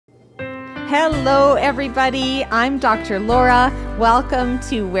Hello, everybody. I'm Dr. Laura. Welcome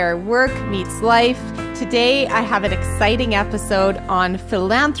to Where Work Meets Life. Today, I have an exciting episode on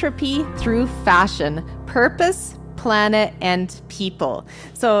philanthropy through fashion, purpose, planet, and people.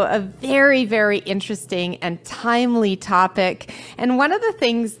 So a very, very interesting and timely topic. And one of the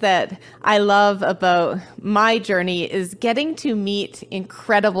things that I love about my journey is getting to meet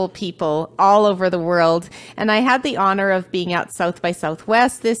incredible people all over the world. And I had the honor of being at South by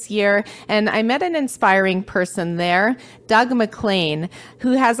Southwest this year, and I met an inspiring person there, Doug McLean,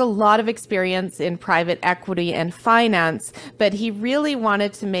 who has a lot of experience in private equity and finance, but he really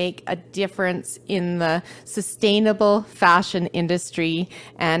wanted to make a difference in the sustainable fashion industry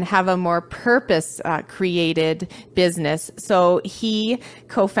and have a more purpose created business. So he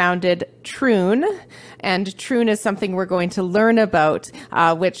co-founded Treun, and Treun is something we're going to learn about,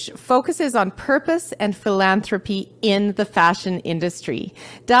 which focuses on purpose and philanthropy in the fashion industry.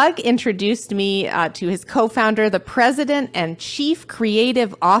 Doug introduced me to his co-founder, the president and chief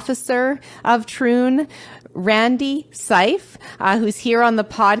creative officer of Treun, Randi Seiff, who's here on the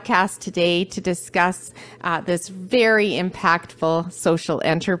podcast today to discuss this very impactful social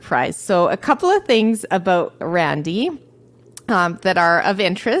enterprise. So a couple of things about Randi that are of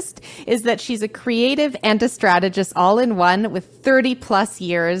interest is that she's a creative and a strategist all in one with 30 plus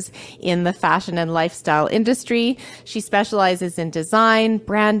years in the fashion and lifestyle industry. She specializes in design,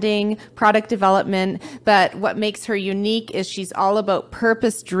 branding, product development, but what makes her unique is she's all about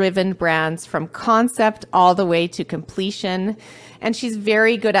purpose-driven brands from concept all the way to completion. And she's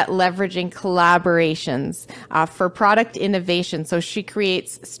very good at leveraging collaborations for product innovation. So she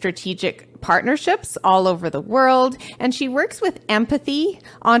creates strategic partnerships all over the world, and she works with empathy,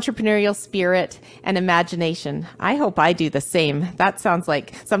 entrepreneurial spirit, and imagination. I hope I do the same. That sounds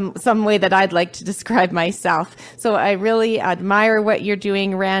like some way that I'd like to describe myself. So I really admire what you're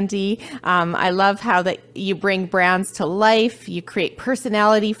doing, Randi. I love how that you bring brands to life, you create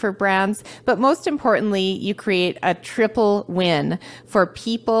personality for brands, but most importantly, you create a triple win for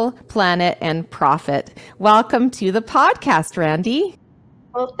people, planet, and profit. Welcome to the podcast, Randi.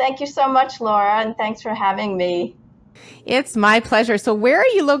 Well, thank you so much, Laura, and thanks for having me. It's my pleasure. So where are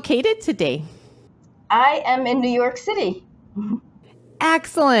you located today? I am in New York City.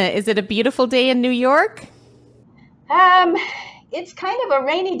 Excellent. Is it a beautiful day in New York? It's kind of a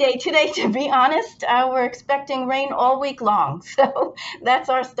rainy day today, to be honest. We're expecting rain all week long, so that's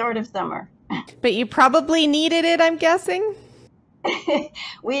our start of summer. But you probably needed it, I'm guessing?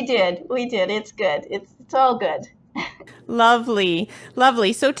 We did. It's good. It's all good. Lovely,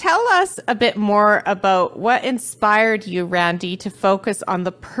 lovely. So tell us a bit more about what inspired you, Randi, to focus on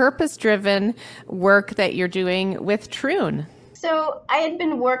the purpose-driven work that you're doing with Treun. So I had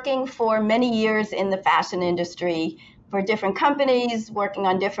been working for many years in the fashion industry for different companies, working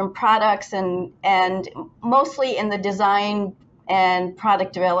on different products and mostly in the design and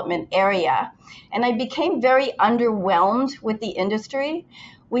product development area. And I became very underwhelmed with the industry.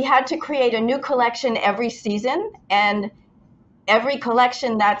 We had to create a new collection every season, and every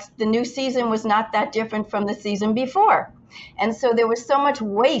collection that's the new season was not that different from the season before. And so there was so much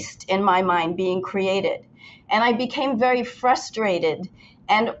waste in my mind being created. And I became very frustrated.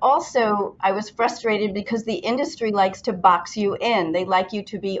 And also I was frustrated because the industry likes to box you in. They like you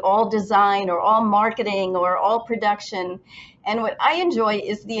to be all design or all marketing or all production. And what I enjoy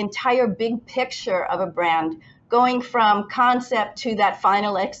is the entire big picture of a brand, going from concept to that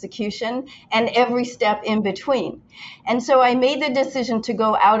final execution and every step in between. And so I made the decision to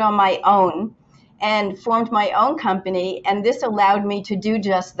go out on my own and formed my own company, and this allowed me to do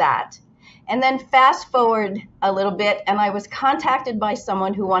just that. And then fast forward a little bit, and I was contacted by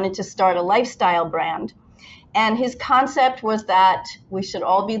someone who wanted to start a lifestyle brand. And his concept was that we should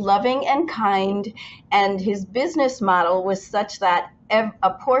all be loving and kind, and his business model was such that a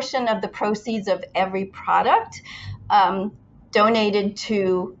portion of the proceeds of every product donated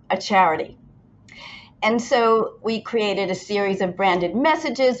to a charity. And so we created a series of branded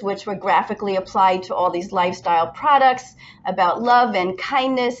messages which were graphically applied to all these lifestyle products about love and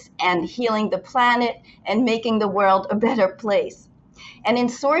kindness and healing the planet and making the world a better place. And in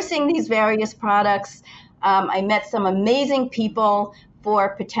sourcing these various products, I met some amazing people for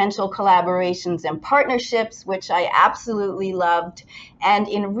potential collaborations and partnerships, which I absolutely loved. And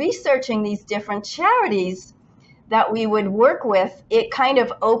in researching these different charities that we would work with, it kind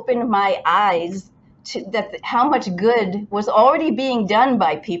of opened my eyes to how much good was already being done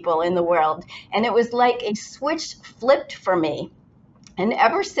by people in the world. And it was like a switch flipped for me. And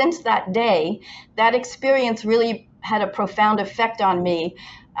ever since that day, that experience really had a profound effect on me.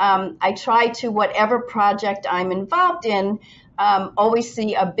 I try to, whatever project I'm involved in, always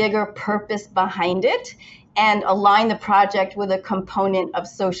see a bigger purpose behind it and align the project with a component of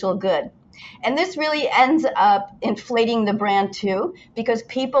social good. And this really ends up inflating the brand too, because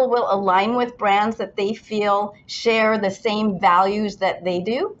people will align with brands that they feel share the same values that they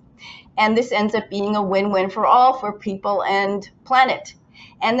do. And this ends up being a win-win for all, for people and planet.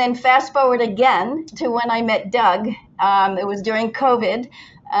 And then fast forward again to when I met Doug. It was during COVID,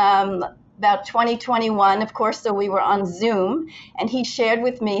 about 2021, of course, so we were on Zoom, and he shared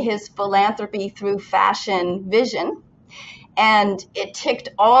with me his philanthropy through fashion vision, and it ticked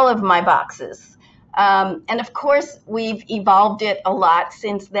all of my boxes. And of course, we've evolved it a lot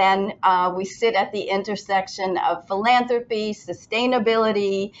since then. We sit at the intersection of philanthropy,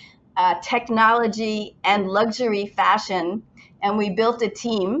 sustainability, technology, and luxury fashion, and we built a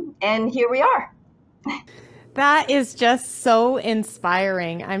team, and here we are. That is just so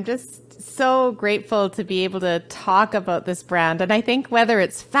inspiring. I'm just so grateful to be able to talk about this brand. And I think whether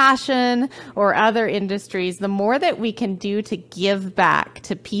it's fashion or other industries, the more that we can do to give back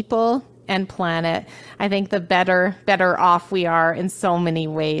to people and planet, I think the better off we are in so many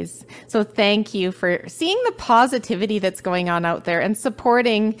ways. So thank you for seeing the positivity that's going on out there and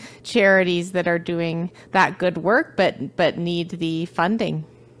supporting charities that are doing that good work, but need the funding.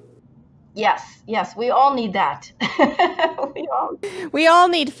 Yes, we all need that. We all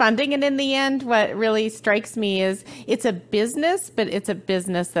need funding. And in the end, what really strikes me is it's a business, but it's a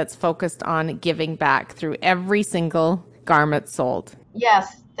business that's focused on giving back through every single garment sold.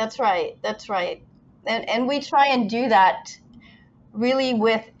 Yes, that's right. And we try and do that really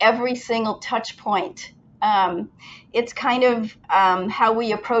with every single touch point. It's kind of how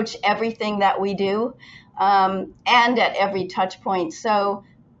we approach everything that we do, and at every touch point. So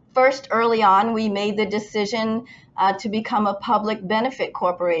first, early on, we made the decision to become a public benefit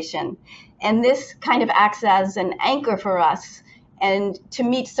corporation. And this kind of acts as an anchor for us and to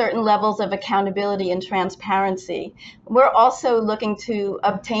meet certain levels of accountability and transparency. We're also looking to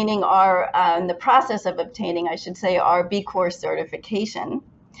obtaining in the process of obtaining, I should say, our B Corp certification.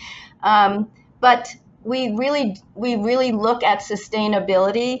 But we really look at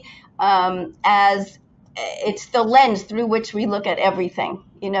sustainability as it's the lens through which we look at everything,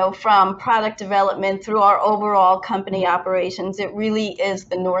 from product development through our overall company operations. It really is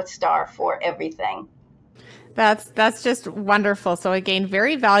the North Star for everything. That's just wonderful. So again,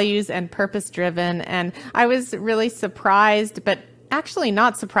 very values and purpose driven. And I was really surprised, but actually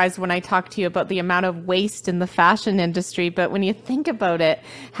not surprised when I talked to you about the amount of waste in the fashion industry. But when you think about it,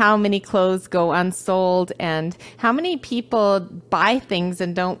 how many clothes go unsold and how many people buy things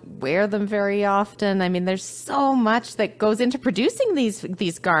and don't wear them very often. I mean, there's so much that goes into producing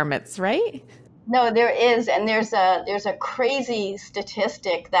these garments, right? No, there is. And there's a crazy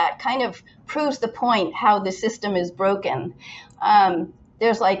statistic that kind of proves the point how the system is broken.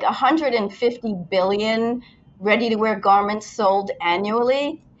 There's like 150 billion ready-to-wear garments sold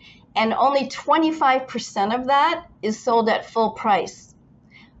annually, and only 25% of that is sold at full price.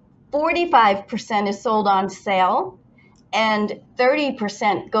 45% is sold on sale, and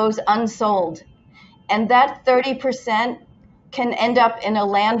 30% goes unsold. And that 30% can end up in a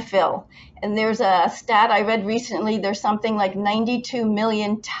landfill. And there's a stat I read recently, there's something like 92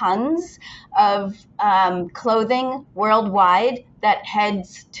 million tons of clothing worldwide that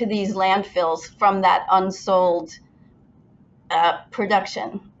heads to these landfills from that unsold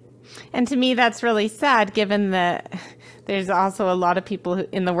production. And to me, that's really sad, given that there's also a lot of people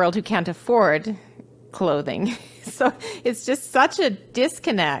in the world who can't afford clothing. So it's just such a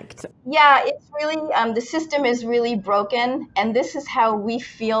disconnect. Yeah, it's really, the system is really broken. And this is how we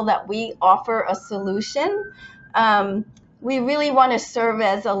feel that we offer a solution. We really want to serve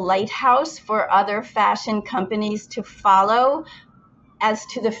as a lighthouse for other fashion companies to follow as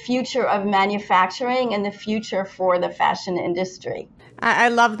to the future of manufacturing and the future for the fashion industry. I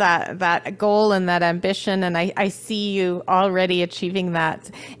love that goal and that ambition, and I see you already achieving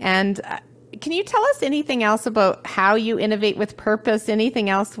that. And can you tell us anything else about how you innovate with purpose? Anything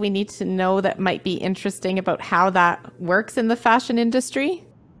else we need to know that might be interesting about how that works in the fashion industry?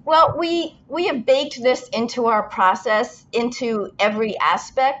 Well, we have baked this into our process, into every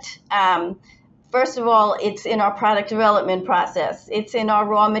aspect. First of all, it's in our product development process. It's in our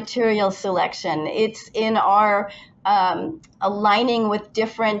raw material selection. It's in our aligning with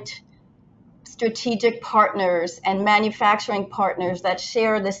different strategic partners and manufacturing partners that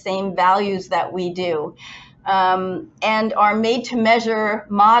share the same values that we do. And our made-to-measure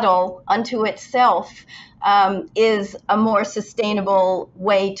model unto itself is a more sustainable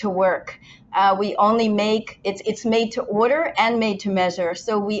way to work. We only make, it's made to order and made to measure.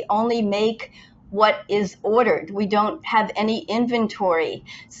 So we only make what is ordered. We don't have any inventory.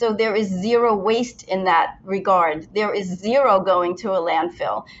 So there is zero waste in that regard. There is zero going to a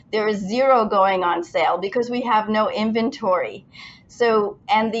landfill. There is zero going on sale because we have no inventory. So,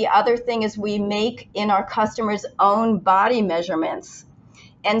 and the other thing is we make in our customers' own body measurements.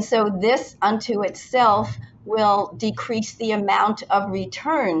 And so this unto itself will decrease the amount of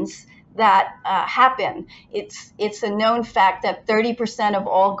returns that happen. It's a known fact that 30% of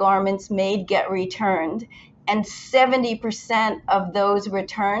all garments made get returned, and 70% of those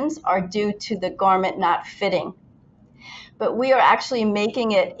returns are due to the garment not fitting. But we are actually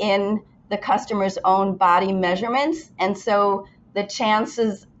making it in the customer's own body measurements, and so the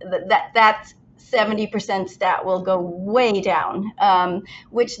chances that 70% stat will go way down,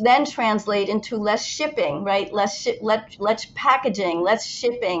 which then translate into less shipping, right? Less packaging, less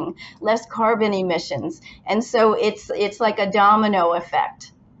shipping, less carbon emissions. And so it's like a domino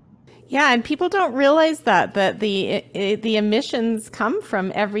effect. Yeah, and people don't realize that the emissions come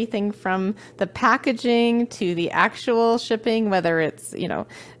from everything from the packaging to the actual shipping, whether it's,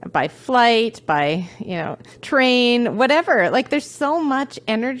 by flight, by, train, whatever. Like there's so much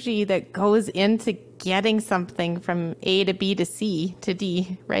energy that goes into getting something from A to B to C to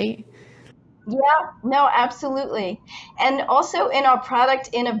D, right? Yeah, no, absolutely. And also in our product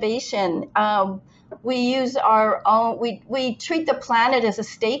innovation, we use our own, we treat the planet as a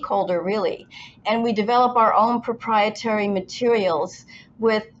stakeholder, really, and we develop our own proprietary materials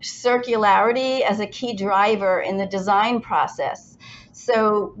with circularity as a key driver in the design process.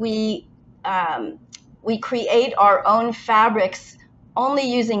 So we create our own fabrics only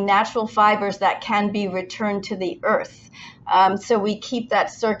using natural fibers that can be returned to the earth. So we keep that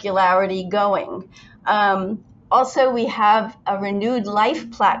circularity going. Also, we have a renewed life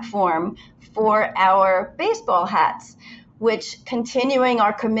platform for our baseball hats, which, continuing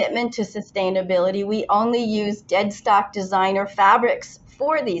our commitment to sustainability, we only use deadstock designer fabrics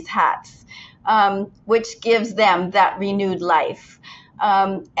for these hats, which gives them that renewed life.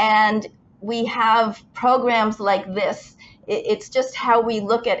 And we have programs like this. It's just how we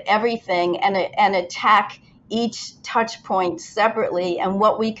look at everything and attack each touch point separately and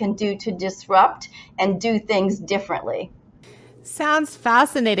what we can do to disrupt and do things differently. Sounds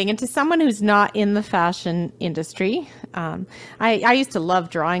fascinating. And to someone who's not in the fashion industry, I used to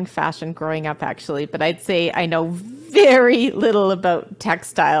love drawing fashion growing up, actually, but I'd say I know very little about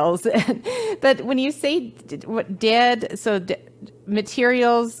textiles. But when you say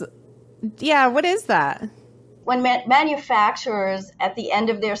materials, yeah, what is that? When manufacturers, at the end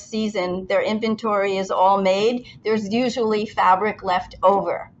of their season, their inventory is all made, there's usually fabric left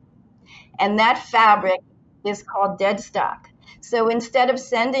over. And that fabric is called deadstock. So instead of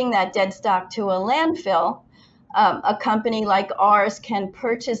sending that deadstock to a landfill, a company like ours can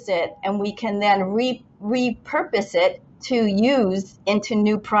purchase it, and we can then repurpose it to use into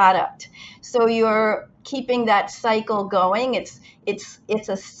new product. So you're keeping that cycle going. It's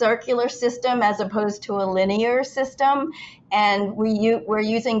a circular system as opposed to a linear system, and we're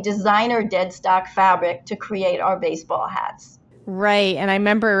using designer deadstock fabric to create our baseball hats. Right. And I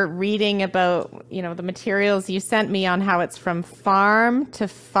remember reading about, the materials you sent me on how it's from farm to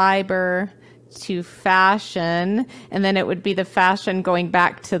fiber to fashion, and then it would be the fashion going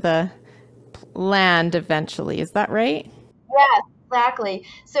back to the land eventually. Is that right? Yes, exactly.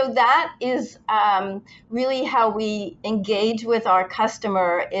 So that is really how we engage with our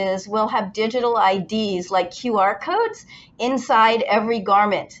customer. Is we'll have digital IDs like QR codes inside every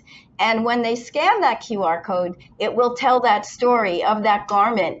garment. And when they scan that QR code, it will tell that story of that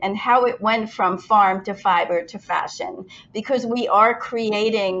garment and how it went from farm to fiber to fashion, because we are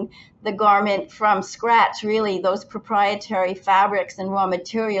creating the garment from scratch, really. Those proprietary fabrics and raw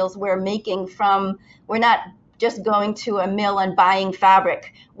materials we're making from, we're not just going to a mill and buying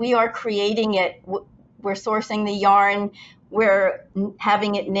fabric. We are creating it. We're sourcing the yarn, we're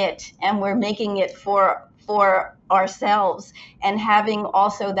having it knit, and we're making it for ourselves, and having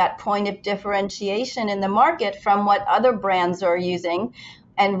also that point of differentiation in the market from what other brands are using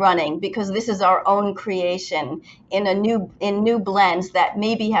and running, because this is our own creation in new blends that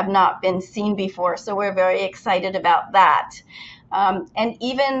maybe have not been seen before. So we're very excited about that. And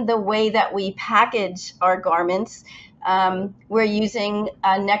even the way that we package our garments, we're using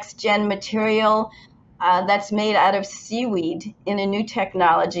a next-gen material that's made out of seaweed in a new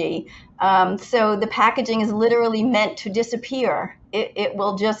technology. So the packaging is literally meant to disappear. It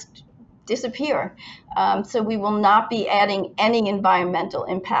will just disappear. So we will not be adding any environmental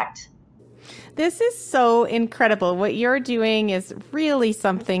impact. This is so incredible. What you're doing is really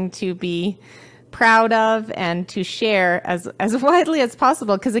something to be proud of and to share as widely as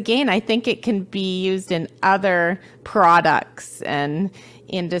possible. Because again, I think it can be used in other products and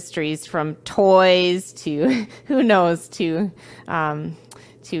industries, from toys to who knows, to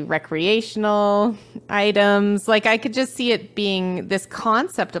recreational items. Like, I could just see it being this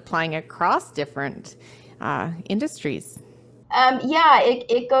concept applying across different industries. Yeah,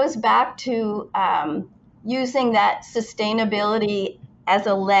 it goes back to using that sustainability as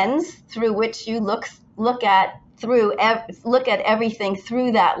a lens through which you look at everything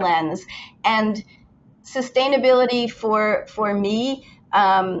through that lens. And sustainability for me,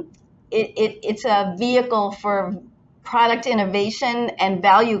 it's a vehicle for product innovation and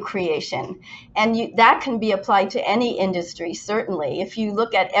value creation. And that can be applied to any industry, certainly. If you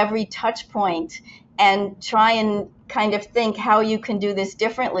look at every touch point and try and kind of think how you can do this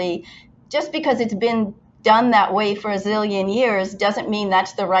differently, just because it's been done that way for a zillion years doesn't mean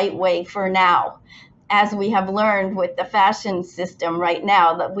that's the right way for now. As we have learned with the fashion system right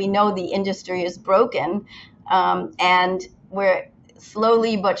now, that we know the industry is broken, and we're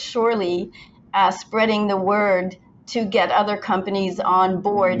slowly but surely spreading the word to get other companies on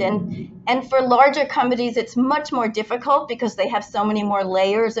board. And for larger companies, it's much more difficult because they have so many more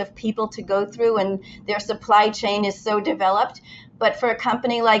layers of people to go through and their supply chain is so developed. But for a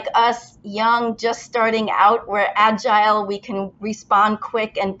company like us, young, just starting out, we're agile, we can respond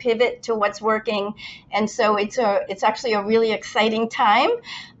quick and pivot to what's working. And so it's actually a really exciting time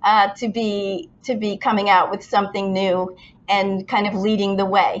to be coming out with something new and kind of leading the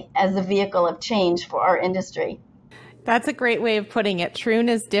way as a vehicle of change for our industry. That's a great way of putting it. Treun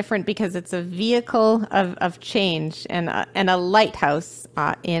is different because it's a vehicle of change and a lighthouse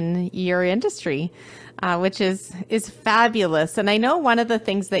in your industry, which is fabulous. And I know one of the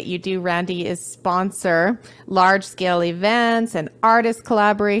things that you do, Randi, is sponsor large-scale events and artist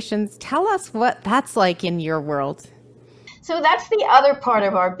collaborations. Tell us what that's like in your world. So that's the other part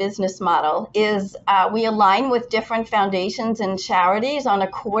of our business model is we align with different foundations and charities on a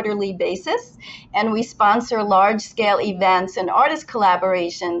quarterly basis, and we sponsor large-scale events and artist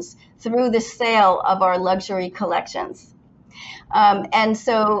collaborations through the sale of our luxury collections. And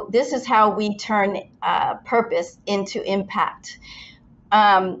so this is how we turn purpose into impact.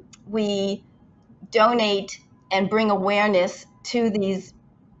 We donate and bring awareness to these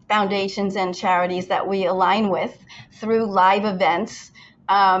foundations and charities that we align with through live events.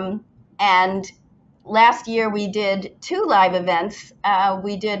 And last year we did 2 live events.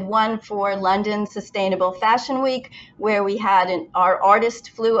 We did one for London Sustainable Fashion Week, where we had our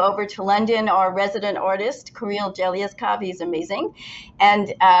artist flew over to London, our resident artist, Kirill Jeliaskov, he's amazing.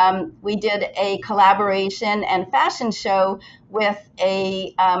 And we did a collaboration and fashion show with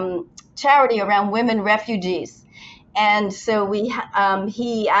a charity around women refugees. And so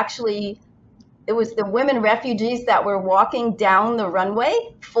it was the women refugees that were walking down the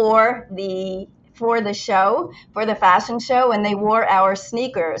runway for the show, for the fashion show, and they wore our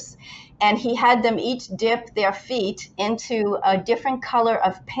sneakers. And he had them each dip their feet into a different color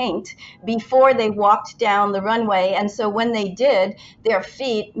of paint before they walked down the runway. And so when they did, their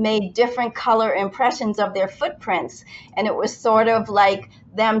feet made different color impressions of their footprints. And it was sort of like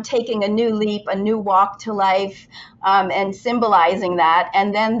them taking a new leap, a new walk to life, and symbolizing that.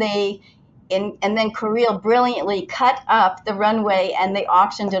 And then Kirill brilliantly cut up the runway and they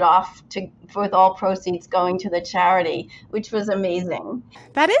auctioned it off with all proceeds going to the charity, which was amazing.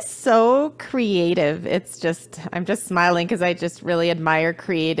 That is so creative. I'm just smiling because I just really admire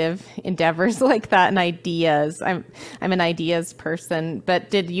creative endeavors like that and ideas. I'm an ideas person, but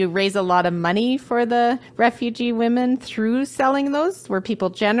did you raise a lot of money for the refugee women through selling those? Were people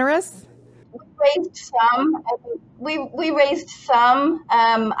generous? Raised some. We raised some.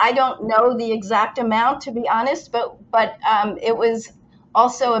 I don't know the exact amount, to be honest, but it was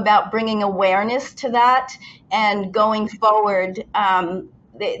also about bringing awareness to that and going forward.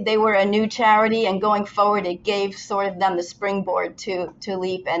 They were a new charity, and going forward, it gave sort of them the springboard to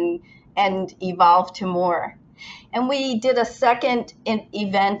leap and evolve to more. And we did a second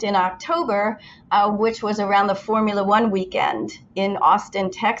event in October, which was around the Formula One weekend in Austin,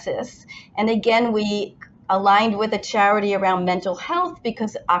 Texas. And again, we aligned with a charity around mental health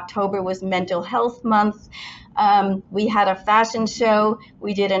because October was Mental Health Month. We had a fashion show.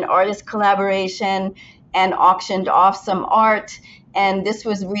 We did an artist collaboration and auctioned off some art. And this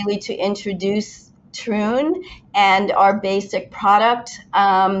was really to introduce Treun and our basic product,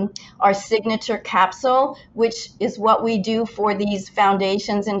 our signature capsule, which is what we do for these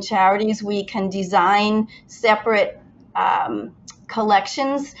foundations and charities. We can design separate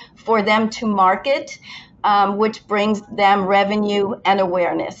collections for them to market. which brings them revenue and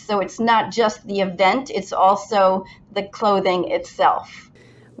awareness. So it's not just the event, it's also the clothing itself.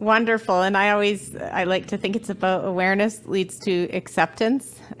 Wonderful. And I like to think it's about awareness leads to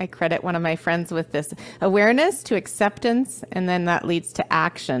acceptance. I credit one of my friends with this: awareness to acceptance, and then that leads to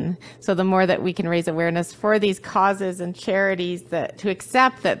action. So the more that we can raise awareness for these causes and charities, that to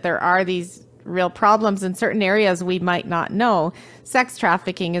accept that there are these real problems in certain areas we might not know. Sex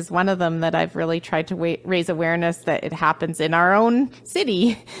trafficking is one of them that I've really tried to raise awareness that it happens in our own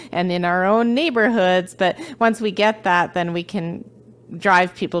city and in our own neighborhoods. But once we get that, then we can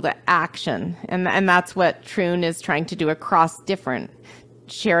drive people to action. And that's what Treun is trying to do across different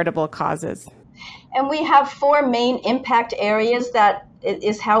charitable causes. And we have 4 main impact areas that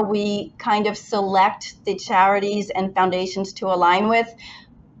is how we kind of select the charities and foundations to align with: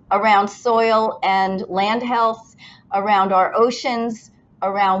 around soil and land health, around our oceans,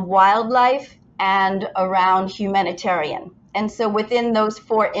 around wildlife, and around humanitarian. And so within those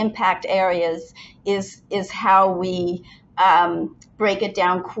 4 impact areas is how we break it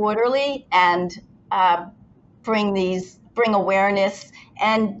down quarterly and bring awareness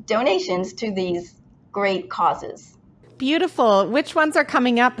and donations to these great causes. Beautiful. Which ones are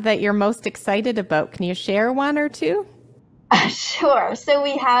coming up that you're most excited about? Can you share one or two? Sure. So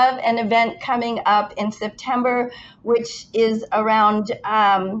we have an event coming up in September, which is around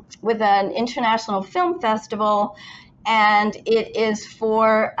with an international film festival, and it is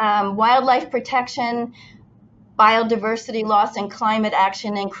for wildlife protection, biodiversity loss, and climate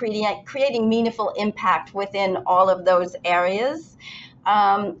action, and creating meaningful impact within all of those areas.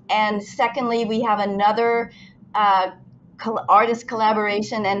 And secondly, we have another artist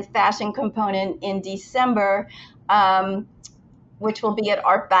collaboration and fashion component in December, which will be at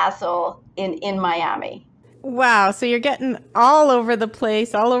Art Basel in Miami. Wow. So you're getting all over the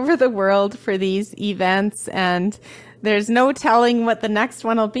place, all over the world for these events, and there's no telling what the next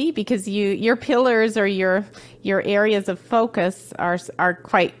one will be, because your pillars or your areas of focus are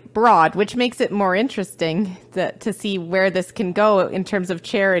quite broad, which makes it more interesting to see where this can go in terms of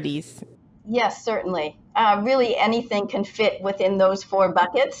charities. Yes, certainly. Really, anything can fit within those 4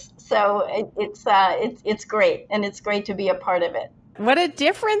 buckets. So it's great, and it's great to be a part of it. What a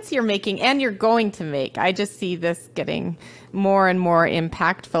difference you're making, and you're going to make. I just see this getting more and more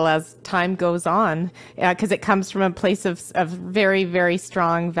impactful as time goes on, because it comes from a place of very, very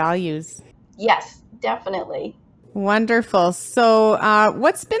strong values. Yes, definitely. Wonderful. So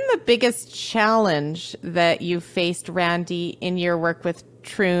what's been the biggest challenge that you faced, Randi, in your work with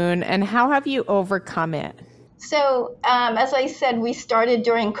Treun, and how have you overcome it? So as I said, we started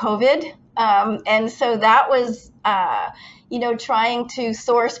during COVID. And so that was, trying to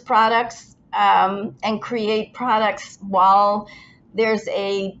source products and create products while there's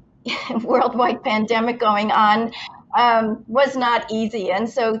a worldwide pandemic going on was not easy. And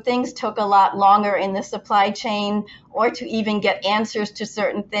so things took a lot longer in the supply chain, or to even get answers to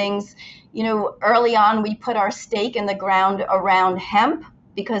certain things. Early on, we put our stake in the ground around hemp,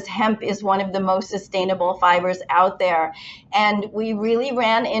 because hemp is one of the most sustainable fibers out there. And we really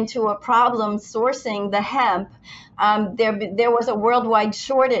ran into a problem sourcing the hemp. There was a worldwide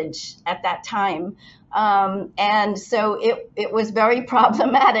shortage at that time. And so it was very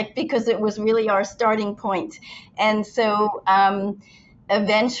problematic, because it was really our starting point. And so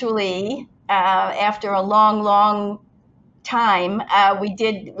eventually, after a long time,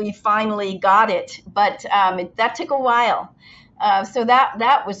 we finally got it, but that took a while. So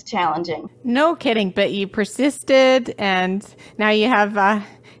that was challenging. No kidding, but you persisted, and now you have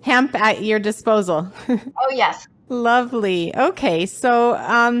hemp at your disposal. Oh, yes. Lovely. Okay, so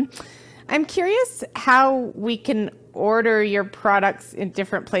I'm curious how we can order your products in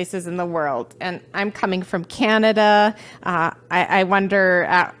different places in the world. And I'm coming from Canada. I wonder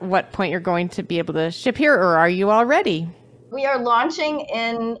at what point you're going to be able to ship here, or are you already? We are launching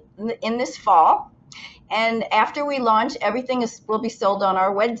in this fall. And after we launch, everything will be sold on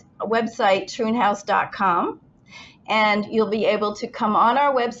our website, treunhouse.com. And you'll be able to come on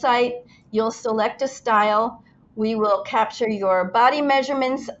our website. You'll select a style. We will capture your body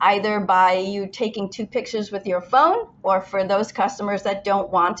measurements, either by you taking 2 pictures with your phone, or for those customers that don't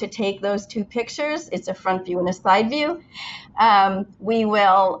want to take those 2 pictures, it's a front view and a side view. We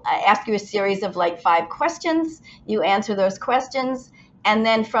will ask you a series of 5 questions. You answer those questions. And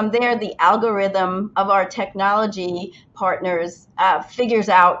then from there, the algorithm of our technology partners figures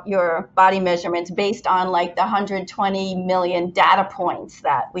out your body measurements based on the 120 million data points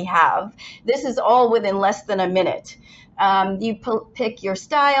that we have. This is all within less than a minute. You pick your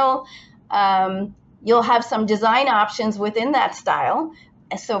style. You'll have some design options within that style.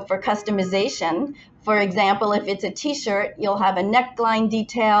 So for customization, for example, if it's a t-shirt, you'll have a neckline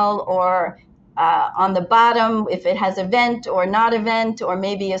detail, or on the bottom, if it has a vent or not a vent, or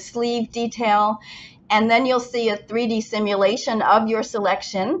maybe a sleeve detail. And then you'll see a 3D simulation of your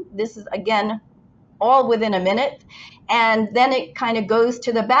selection. This is, again, all within a minute. And then it kind of goes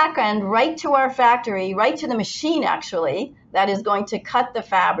to the back end, right to our factory, right to the machine, actually, that is going to cut the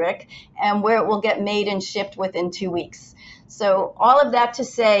fabric, and where it will get made and shipped within 2 weeks. So all of that to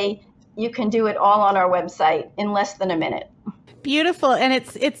say, you can do it all on our website in less than a minute. Beautiful. And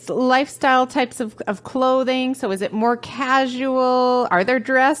it's lifestyle types of clothing. So is it more casual? Are there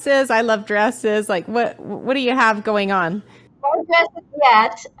dresses? I love dresses. Like what do you have going on? No dresses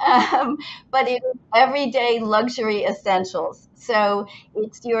yet, but it is everyday luxury essentials. So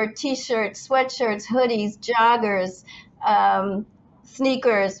it's your t-shirts, sweatshirts, hoodies, joggers,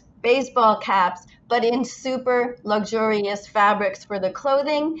 sneakers, baseball caps, but in super luxurious fabrics for the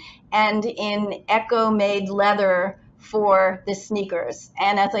clothing, and in eco-made leather for the sneakers.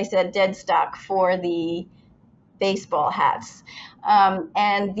 And as I said, dead stock for the baseball hats.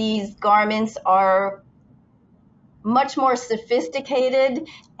 And these garments are much more sophisticated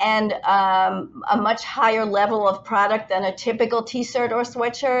and a much higher level of product than a typical t-shirt or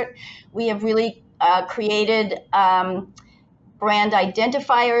sweatshirt. We have really created brand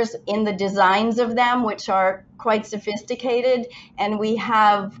identifiers in the designs of them, which are quite sophisticated, and we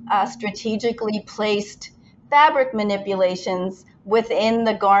have strategically placed fabric manipulations within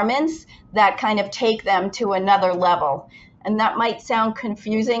the garments that kind of take them to another level. And that might sound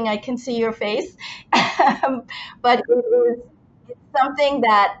confusing, I can see your face, but it's something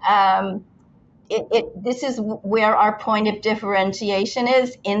that this is where our point of differentiation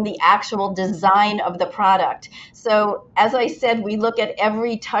is, in the actual design of the product. So as I said, we look at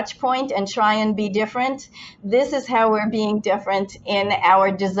every touch point and try and be different. This is how we're being different in our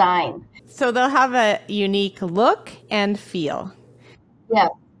design. So they'll have a unique look and feel. Yes,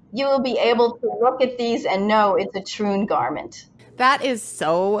 you will be able to look at these and know it's a Treun garment. That is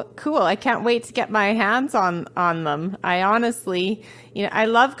so cool. I can't wait to get my hands on them. I honestly, I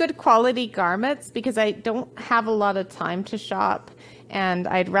love good quality garments because I don't have a lot of time to shop, and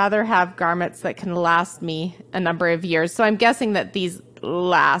I'd rather have garments that can last me a number of years. So I'm guessing that these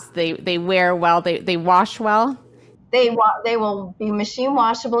last, they wear well, they wash well. They will be machine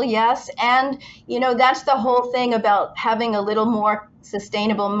washable, yes. And, that's the whole thing about having a little more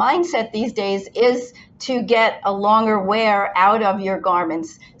sustainable mindset these days, is to get a longer wear out of your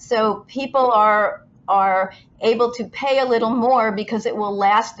garments. So people are able to pay a little more because it will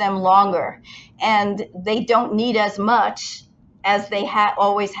last them longer. And they don't need as much as they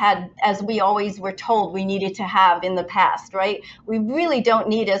always had, as we always were told we needed to have in the past, right? We really don't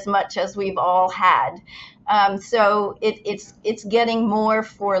need as much as we've all had. So it's getting more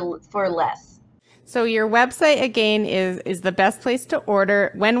for less. So your website, again, is the best place to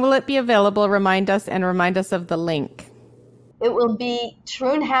order. When will it be available? Remind us of the link. It will be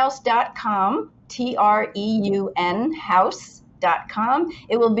treunhouse.com, Treun house.com.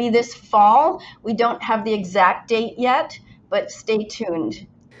 It will be this fall. We don't have the exact date yet, but stay tuned.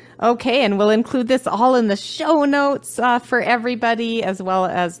 Okay, and we'll include this all in the show notes for everybody, as well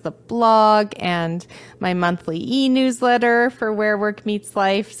as the blog and my monthly e-newsletter for Where Work Meets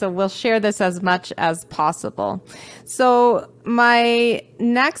Life. So we'll share this as much as possible. So my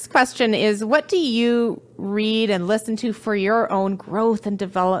next question is, what do you read and listen to for your own growth and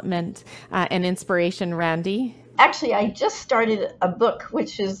development and inspiration, Randi? Actually, I just started a book,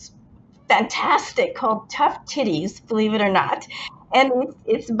 which is fantastic, called Tough Titties, believe it or not. And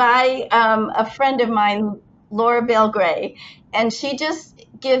it's by a friend of mine, Laura Bale Gray, and she just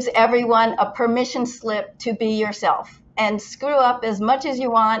gives everyone a permission slip to be yourself and screw up as much as you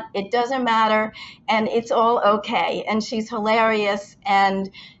want. It doesn't matter, and it's all okay. And she's hilarious,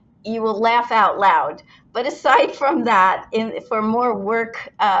 and you will laugh out loud. But aside from that, for more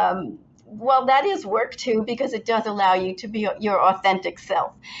work, well, that is work too, because it does allow you to be your authentic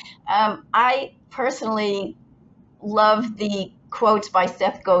self. I personally love the quotes by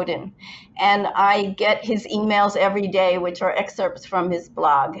Seth Godin, and I get his emails every day, which are excerpts from his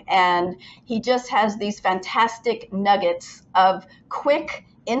blog, and he just has these fantastic nuggets of quick,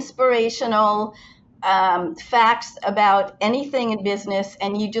 inspirational facts about anything in business,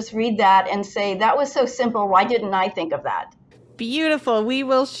 and you just read that and say, that was so simple, why didn't I think of that? Beautiful. We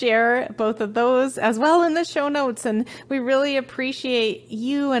will share both of those as well in the show notes, and we really appreciate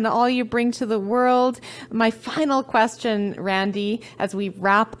you and all you bring to the world. My final question, Randi, as we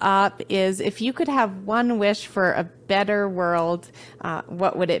wrap up, is if you could have one wish for a better world,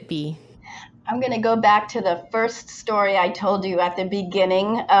 what would it be? I'm going to go back to the first story I told you at the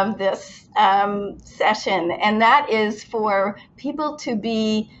beginning of this session, and that is for people to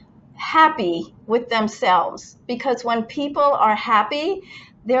be happy with themselves, because when people are happy,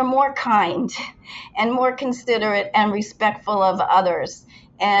 they're more kind and more considerate and respectful of others.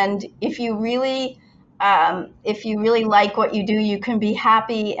 And if you really like what you do, you can be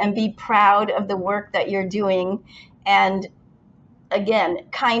happy and be proud of the work that you're doing. And again,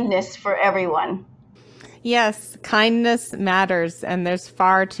 kindness for everyone. Yes, kindness matters, and there's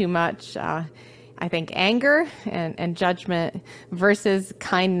far too much, I think, anger and judgment versus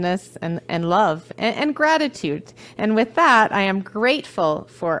kindness and love and gratitude. And with that, I am grateful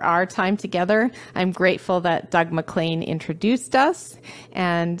for our time together. I'm grateful that Doug McLean introduced us,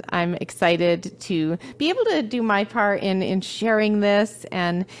 and I'm excited to be able to do my part in sharing this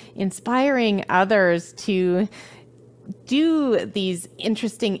and inspiring others to do these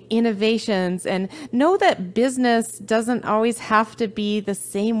interesting innovations and know that business doesn't always have to be the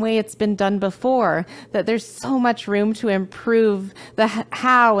same way it's been done before, that there's so much room to improve the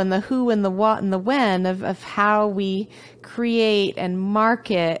how and the who and the what and the when of how we create and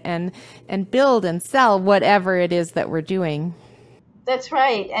market and build and sell whatever it is that we're doing. That's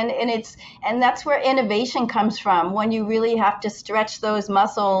right. And that's where innovation comes from. When you really have to stretch those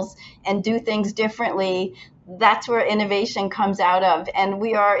muscles and do things differently, that's where innovation comes out of. And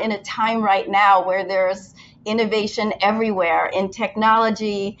we are in a time right now where there's innovation everywhere, in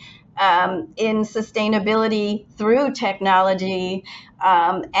technology, in sustainability through technology,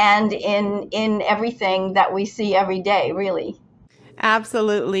 and in everything that we see every day, really.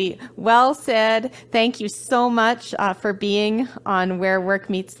 Absolutely. Well said. Thank you so much for being on Where Work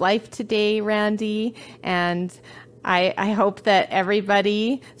Meets Life today, Randi. And I hope that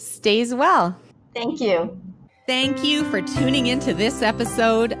everybody stays well. Thank you. Thank you for tuning into this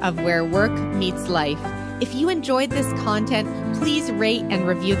episode of Where Work Meets Life. If you enjoyed this content, please rate and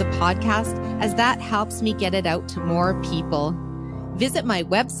review the podcast, as that helps me get it out to more people. Visit my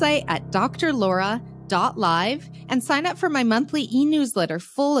website at drlaura.live and sign up for my monthly e-newsletter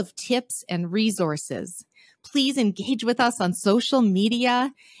full of tips and resources. Please engage with us on social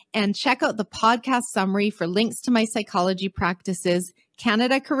media and check out the podcast summary for links to my psychology practices,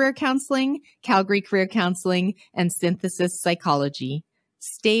 Canada Career Counseling, Calgary Career Counseling, and Synthesis Psychology.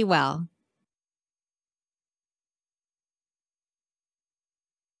 Stay well.